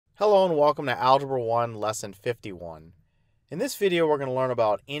Hello and welcome to Algebra 1, Lesson 51. In this video, we're going to learn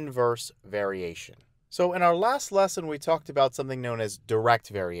about inverse variation. So in our last lesson, we talked about something known as direct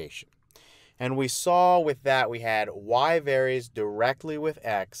variation. And we saw with that we had y varies directly with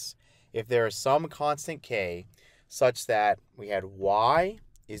x if there is some constant k such that we had y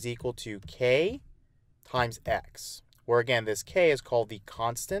is equal to k times x, where again this k is called the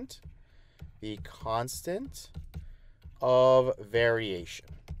constant of variation.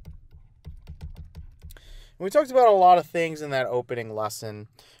 We talked about a lot of things in that opening lesson.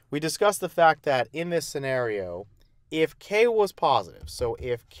 We discussed the fact that in this scenario, if k was positive, so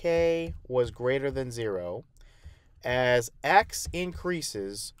if k was greater than 0, as x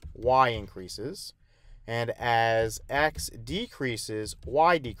increases, y increases, and as x decreases,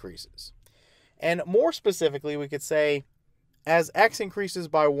 y decreases. And more specifically, we could say as x increases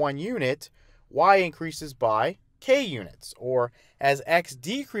by 1 unit, y increases by k units, or as x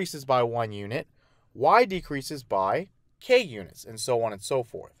decreases by 1 unit, y decreases by k units, and so on and so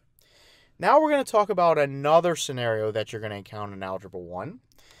forth. Now we're going to talk about another scenario that you're going to encounter in Algebra 1,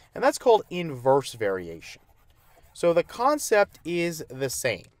 and that's called inverse variation. So the concept is the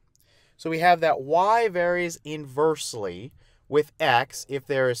same. So we have that y varies inversely with x if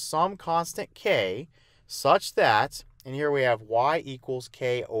there is some constant k such that, and here we have y equals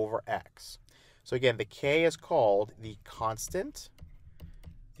k over x. So again, the k is called the constant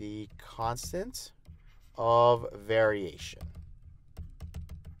of variation.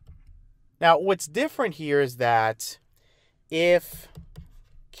 Now, what's different here is that if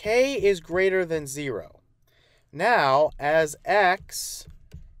k is greater than 0, now as x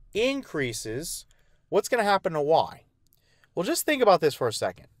increases, what's going to happen to y? Well, just think about this for a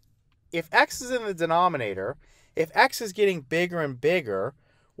second. If x is in the denominator, if x is getting bigger and bigger,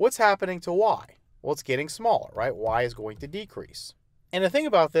 what's happening to y? Well, it's getting smaller, right? Y is going to decrease. And to think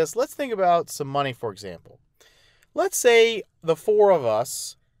about this, let's think about some money, for example. Let's say the 4 of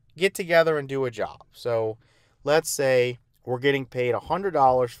us get together and do a job. So let's say we're getting paid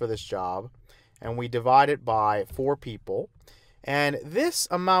 $100 for this job, and we divide it by 4 people. And this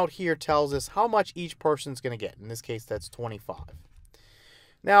amount here tells us how much each person's going to get. In this case, that's 25.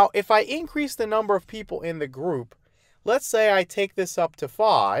 Now, if I increase the number of people in the group, let's say I take this up to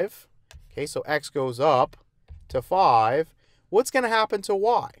 5. Okay, so x goes up to 5. What's going to happen to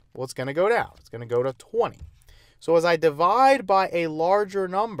y? Well, it's going to go down. It's going to go to 20. So as I divide by a larger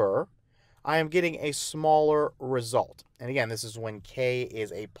number, I am getting a smaller result. And again, this is when k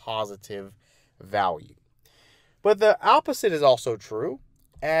is a positive value. But the opposite is also true.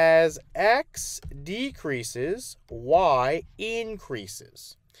 As x decreases, y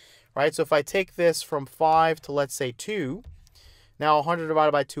increases. Right? So if I take this from 5 to, let's say, 2, now 100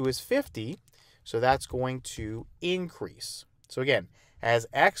 divided by 2 is 50. So that's going to increase. So again, as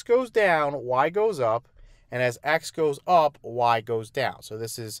x goes down, y goes up, and as x goes up, y goes down. So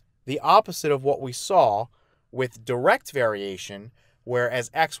this is the opposite of what we saw with direct variation, where as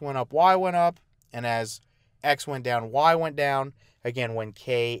x went up, y went up, and as x went down, y went down, again, when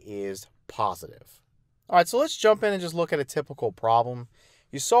k is positive. All right, so let's jump in and just look at a typical problem.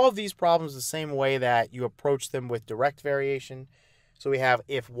 You solve these problems the same way that you approach them with direct variation. So we have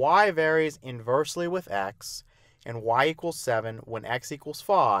if y varies inversely with x, and y equals 7 when x equals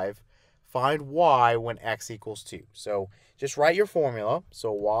 5, find y when x equals 2. So just write your formula.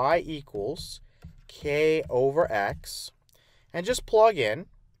 So y equals k over x, and just plug in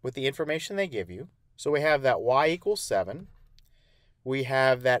with the information they give you. So we have that y equals 7. We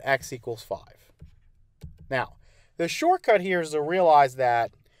have that x equals 5. Now, the shortcut here is to realize that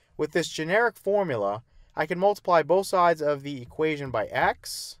with this generic formula, I can multiply both sides of the equation by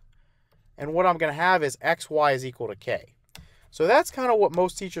x, and what I'm going to have is xy is equal to k. So that's kind of what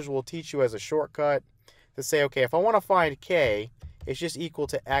most teachers will teach you as a shortcut, to say, okay, if I want to find k, it's just equal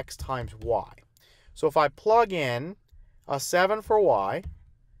to x times y. So if I plug in a 7 for y,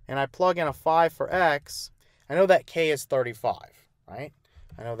 and I plug in a 5 for x, I know that k is 35, right?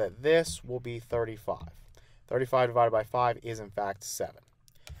 I know that this will be 35. 35 divided by 5 is, in fact, 7.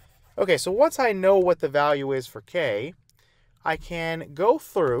 Okay, so once I know what the value is for k, I can go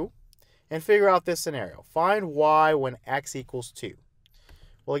through and figure out this scenario. Find y when x equals 2.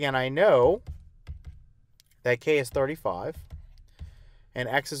 Well, again, I know that k is 35, and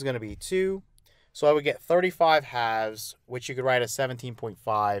x is going to be 2. So I would get 35 halves, which you could write as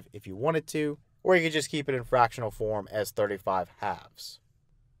 17.5 if you wanted to, or you could just keep it in fractional form as 35 halves.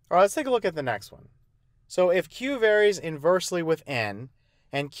 All right, let's take a look at the next one. So if q varies inversely with n,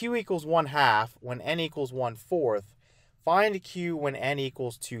 and q equals 1/2 when n equals 1/4, find q when n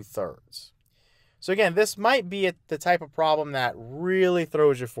equals 2/3. So again, this might be the type of problem that really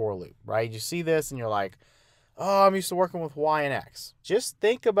throws you for a loop, right? You see this and you're like, oh, I'm used to working with y and x. Just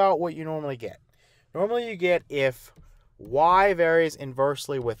think about what you normally get. Normally you get if y varies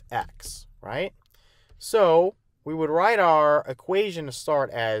inversely with x, right? So we would write our equation to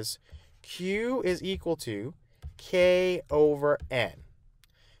start as q is equal to k over n.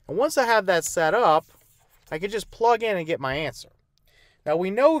 And once I have that set up, I can just plug in and get my answer. Now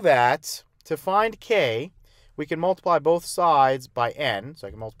we know that to find k, we can multiply both sides by n. So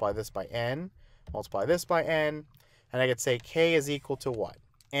I can multiply this by n, multiply this by n, and I could say k is equal to what?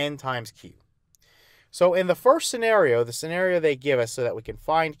 N times q. So in the first scenario, the scenario they give us so that we can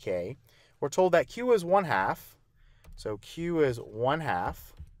find k, we're told that q is 1/2. So q is 1/2.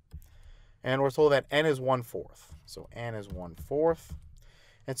 And we're told that n is 1/4. So n is 1/4.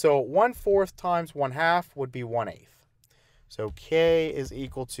 And so 1/4 times 1/2 would be 1/8. So k is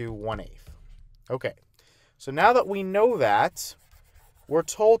equal to 1/8. Okay, so now that we know that, we're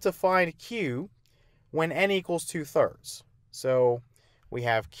told to find q when n equals 2/3. So we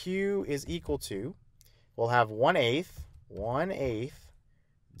have q is equal to, we'll have 1/8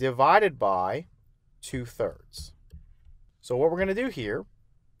 divided by 2/3. So what we're going to do here,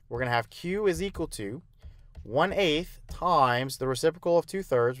 we're going to have q is equal to 1/8 times the reciprocal of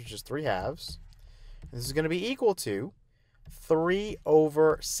 2/3, which is 3/2. This is going to be equal to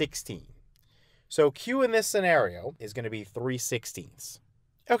 3/16. So q in this scenario is going to be 3/16.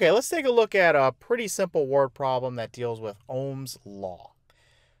 Okay, let's take a look at a pretty simple word problem that deals with Ohm's law.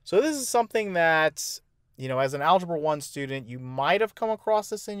 So this is something that, as an Algebra 1 student, you might have come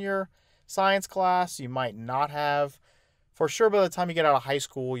across this in your science class. You might not have. For sure, by the time you get out of high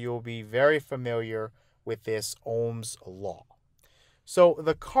school, you'll be very familiar with this Ohm's law. So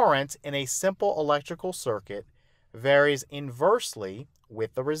the current in a simple electrical circuit varies inversely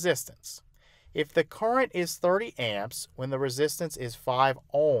with the resistance. If the current is 30 amps when the resistance is 5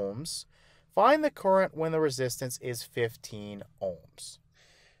 ohms, find the current when the resistance is 15 ohms.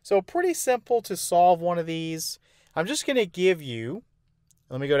 So pretty simple to solve one of these. I'm just going to give you,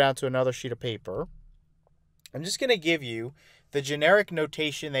 let me go down to another sheet of paper. I'm just going to give you the generic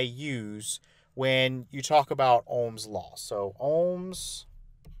notation they use when you talk about Ohm's law. So Ohm's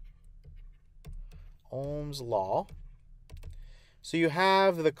law. So you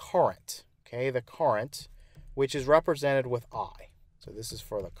have the current, okay, the current, which is represented with I. So this is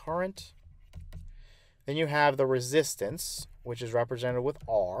for the current. Then you have the resistance, which is represented with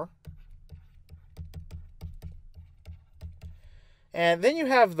R. And then you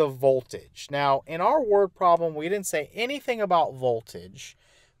have the voltage. Now, in our word problem, we didn't say anything about voltage,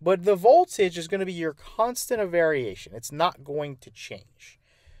 but the voltage is going to be your constant of variation. It's not going to change.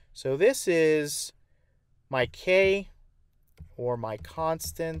 So this is my K, or my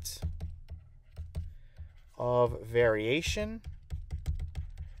constant of variation,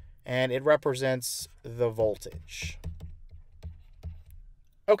 and it represents the voltage.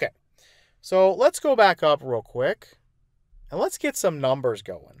 Okay, so let's go back up real quick, and let's get some numbers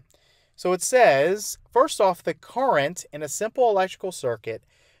going. So it says, first off, the current in a simple electrical circuit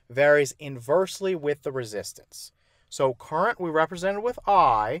varies inversely with the resistance. So current we represented with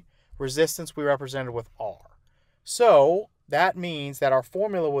I, resistance we represented with R. So that means that our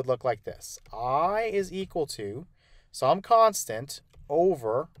formula would look like this. I is equal to some constant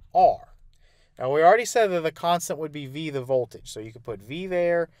over R. Now we already said that the constant would be V, the voltage. So you could put V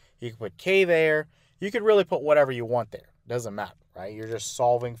there, you could put K there, you could really put whatever you want there. Doesn't matter, right? You're just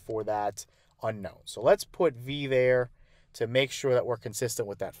solving for that unknown. So let's put V there to make sure that we're consistent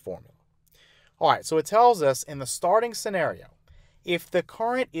with that formula. All right, so it tells us in the starting scenario, if the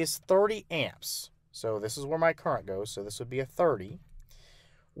current is 30 amps, so this is where my current goes, so this would be a 30,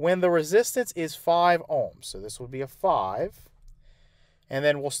 when the resistance is 5 ohms, so this would be a 5, and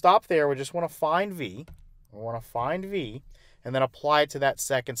then we'll stop there. We just want to find V. We want to find V, and then apply it to that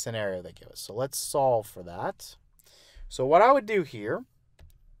second scenario they give us. So let's solve for that. So what I would do here,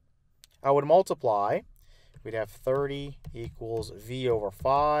 I would multiply. We'd have 30 equals V over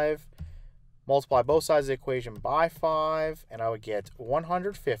 5. Multiply both sides of the equation by 5, and I would get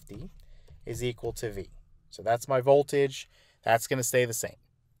 150 is equal to V. So that's my voltage. That's going to stay the same.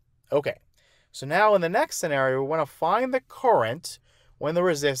 Okay, so now in the next scenario, we want to find the current when the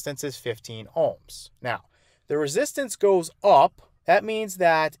resistance is 15 ohms. Now, the resistance goes up. That means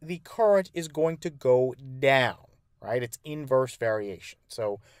that the current is going to go down, right? It's inverse variation.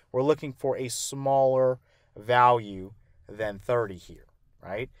 So we're looking for a smaller value than 30 here,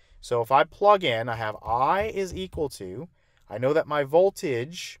 right? So if I plug in, I have I is equal to, I know that my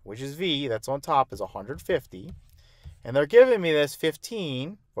voltage, which is V, that's on top, is 150. And they're giving me this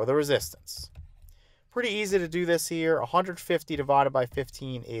 15 for the resistance. Pretty easy to do this here. 150 divided by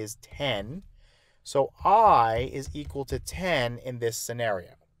 15 is 10. So I is equal to 10 in this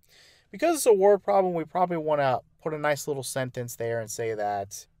scenario. Because it's a word problem, we probably want to put a nice little sentence there and say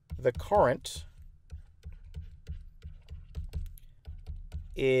that the current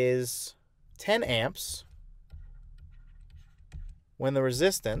is 10 amps when the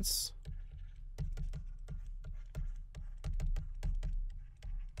resistance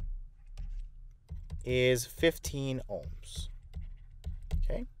is 15 ohms.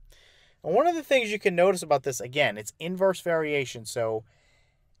 Okay. And one of the things you can notice about this, again, it's inverse variation. So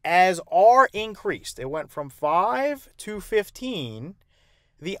as R increased, it went from 5 to 15,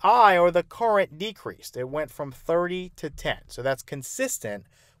 the I, or the current, decreased. It went from 30 to 10. So that's consistent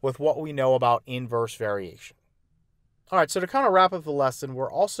with what we know about inverse variation. All right, so to kind of wrap up the lesson,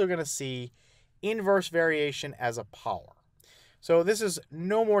 we're also going to see inverse variation as a power. So this is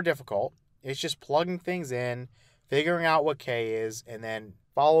no more difficult. It's just plugging things in, figuring out what K is, and then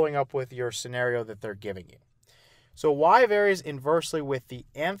following up with your scenario that they're giving you. So Y varies inversely with the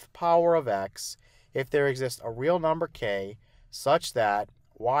nth power of X if there exists a real number K such that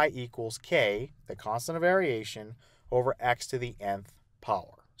Y equals K, the constant of variation, over X to the nth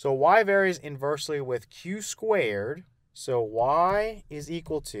power. So Y varies inversely with Q squared. So Y is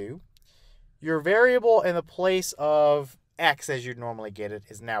equal to, your variable in the place of X as you'd normally get it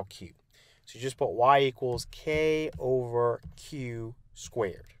is now Q. So you just put Y equals K over Q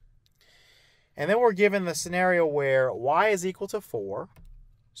squared. And then we're given the scenario where Y is equal to 4.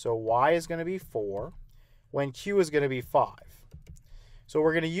 So Y is going to be 4 when Q is going to be 5. So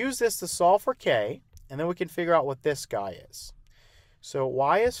we're going to use this to solve for K, and then we can figure out what this guy is. So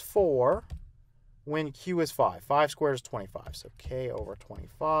Y is 4 when Q is 5. 5 squared is 25. So K over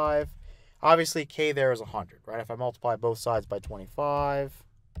 25. Obviously, K there is 100, right? If I multiply both sides by 25,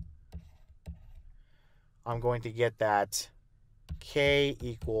 I'm going to get that K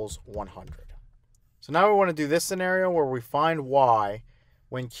equals 100. So now we want to do this scenario where we find Y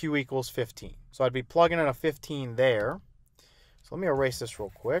when Q equals 15. So I'd be plugging in a 15 there. So let me erase this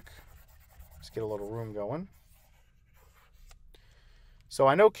real quick. Let's get a little room going. So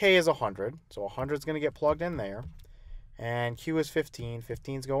I know K is 100. So 100 is going to get plugged in there. And Q is 15.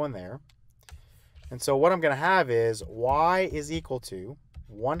 15 is going there. And so what I'm going to have is Y is equal to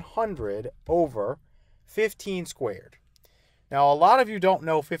 100 over 15 squared. Now, a lot of you don't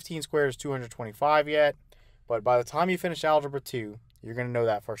know 15 squared is 225 yet, but by the time you finish Algebra 2, you're going to know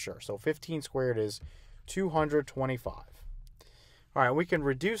that for sure. So 15 squared is 225. All right, we can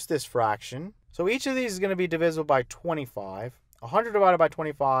reduce this fraction. So each of these is going to be divisible by 25. 100 divided by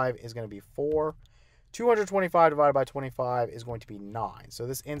 25 is going to be 4. 225 divided by 25 is going to be 9. So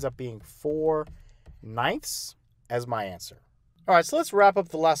this ends up being 4/9 as my answer. All right, so let's wrap up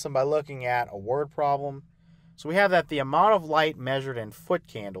the lesson by looking at a word problem. So we have that the amount of light measured in foot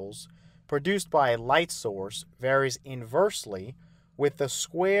candles produced by a light source varies inversely with the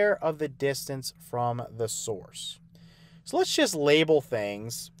square of the distance from the source. So let's just label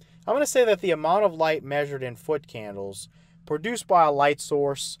things. I'm going to say that the amount of light measured in foot candles produced by a light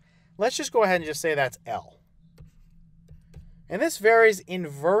source, let's just go ahead and just say that's L. And this varies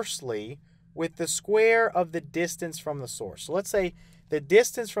inversely with the square of the distance from the source. So let's say the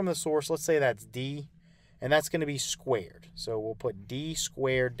distance from the source, let's say that's D, and that's going to be squared. So we'll put D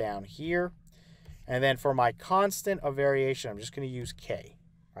squared down here. And then for my constant of variation, I'm just going to use K,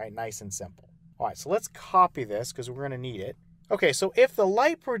 right? Nice and simple. All right, so let's copy this because we're going to need it. Okay, so if the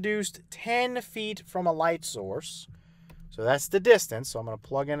light produced 10 feet from a light source, so that's the distance, so I'm going to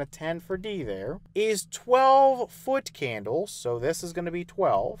plug in a 10 for D there, is 12 foot candles, so this is going to be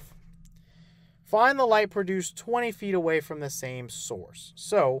 12. Find the light produced 20 feet away from the same source.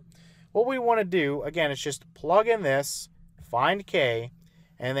 So what we want to do, again, is just plug in this, find K,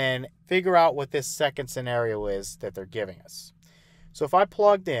 and then figure out what this second scenario is that they're giving us. So if I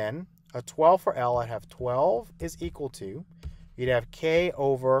plugged in a 12 for L, I'd have 12 is equal to, you'd have K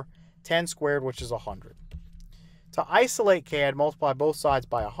over 10 squared, which is 100. To isolate K, I'd multiply both sides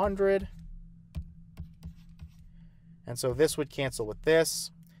by 100. And so this would cancel with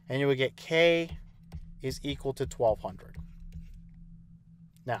this, and you would get K is equal to 1200.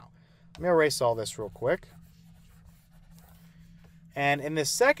 Now, let me erase all this real quick. And in this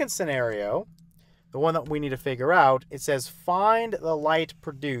second scenario, the one that we need to figure out, it says find the light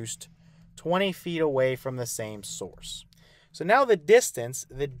produced 20 feet away from the same source. So now the distance,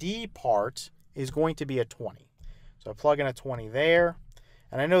 the D part, is going to be a 20. So I plug in a 20 there,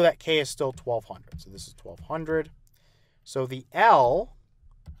 and I know that K is still 1200. So this is 1200. So the L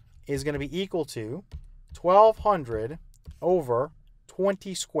is going to be equal to 1200 over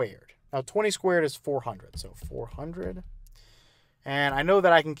 20 squared. Now 20 squared is 400, so 400. And I know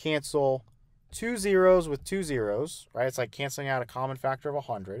that I can cancel 2 zeros with 2 zeros, right? It's like canceling out a common factor of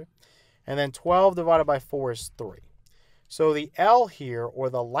 100. And then 12 divided by 4 is 3. So the L here, or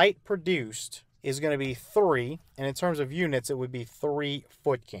the light produced, is going to be 3. And in terms of units, it would be 3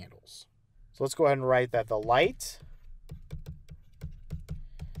 foot candles. So let's go ahead and write that the light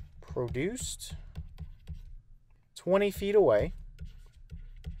produced 20 feet away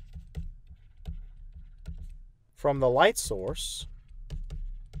from the light source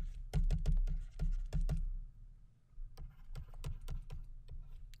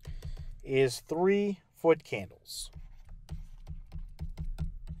is 3 foot candles.